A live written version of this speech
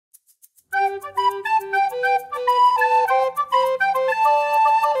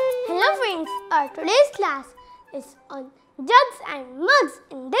Hello friends, our today's class is on jugs and mugs.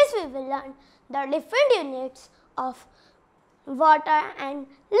 In this we will learn the different units of water and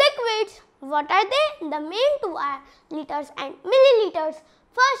liquids. What are they? The main two are liters and milliliters.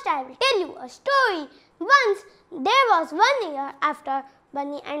 First I will tell you a story. Once there was 1 year after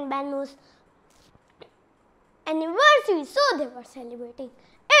Bunny and Banu's anniversary, so they were celebrating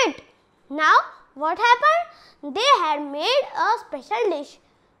it. Now what happened? They had made a special dish,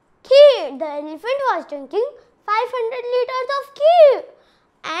 kheer. The elephant was drinking 500 liters of kheer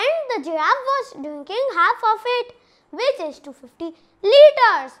and the giraffe was drinking half of it, which is 250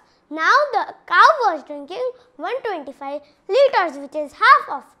 liters. Now the cow was drinking 125 liters, which is half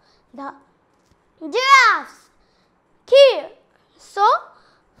of the giraffe's kheer. So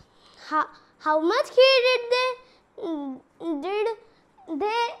how much kheer did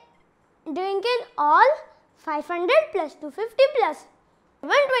they drink in all? 500 plus 250 plus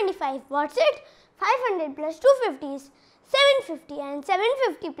 125. What's it? 500 plus 250 is 750 and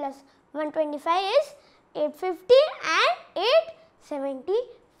 750 plus 125 is 850 and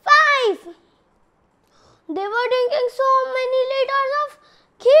 875. They were drinking so many liters of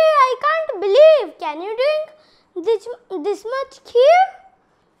kheer. I can't believe. Can you drink this much kheer?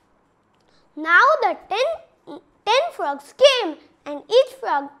 Now the 10 frogs came and each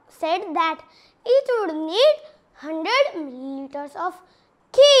frog said that each would need 100 milliliters of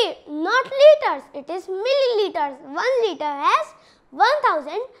kheer, not liters, it is milliliters. 1 liter has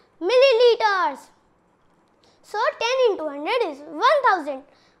 1000 milliliters. So 10 into 100 is 1000.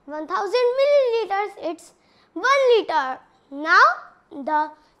 1000 milliliters, it's 1 liter. Now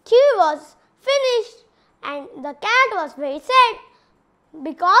the kheer was finished and the cat was very sad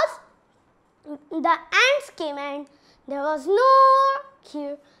because the ants came and there was no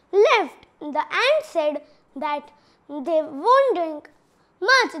kheer left. The ants said that they won't drink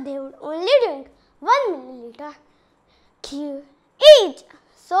much, they would only drink 1 milliliter kheer each.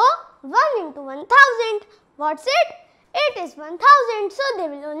 So 1 into 1000, what's it? It is 1000, so they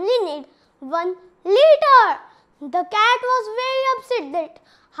will only need 1 liter. The cat was very upset that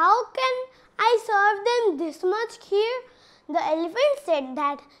how can I serve them this much kheer? The elephant said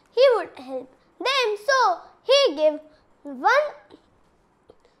that he would help them, so he gave 1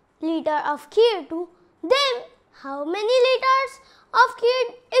 liter of kheer to them. How many liters of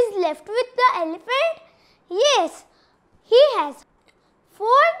kheer is left with the elephant? Yes, he has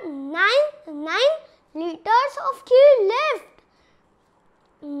 499 liters of kheer left.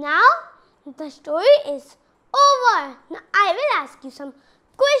 Now the story is over. Now I will ask you some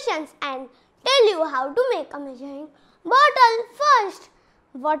questions and tell you how to make a measuring bottle. First,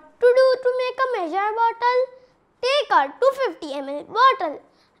 what to do to make a measure bottle? Take a 250 ml bottle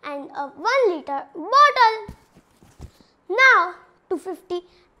and a 1 liter bottle. Now 250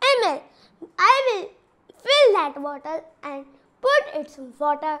 ml. I will fill that bottle and put its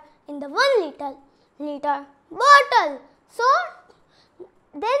water in the 1 liter bottle. So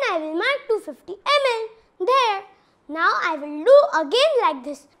then I will mark 250 ml there. Now I will do again like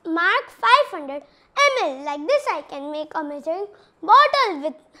this. Mark 500 ml. Like this I can make a measuring bottle.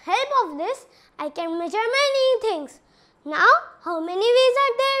 With help of this I can measure many things. Now how many ways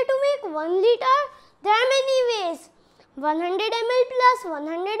are there to make 1 liter? There are many ways. 100 ml plus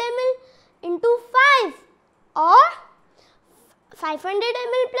 100 ml into 5 or 500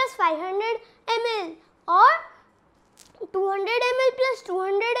 ml plus 500 ml or 200 ml plus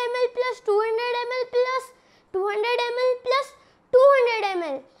 200 ml plus 200 ml plus 200 ml plus 200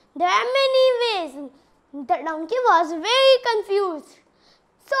 ml. There are many ways. The donkey was very confused.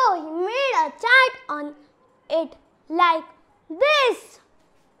 So he made a chart on it like this.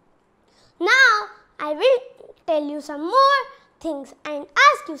 Now I will tell you some more things and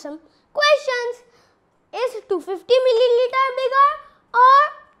ask you some questions. Is 250 milliliter bigger or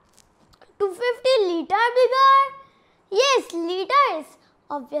 250 liter bigger? Yes, liter is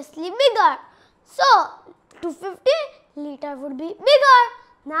obviously bigger. So 250 liter would be bigger.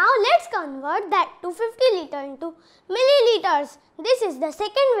 Now let's convert that 250 liter into milliliters. This is the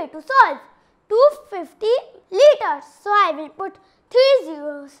second way to solve. 250 liters. So I will put 3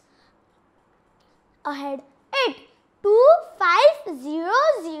 zeros ahead it.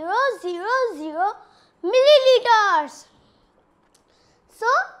 250,000 milliliters. So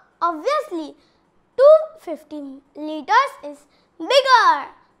obviously 250 liters is bigger.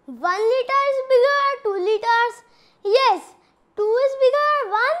 1 liter is bigger, 2 liters. Yes, 2 is bigger,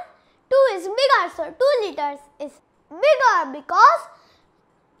 2 is bigger. So 2 liters is bigger because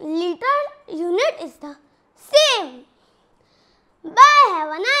liter unit is the same. Bye. Have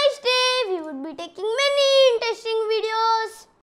a nice day. We would taking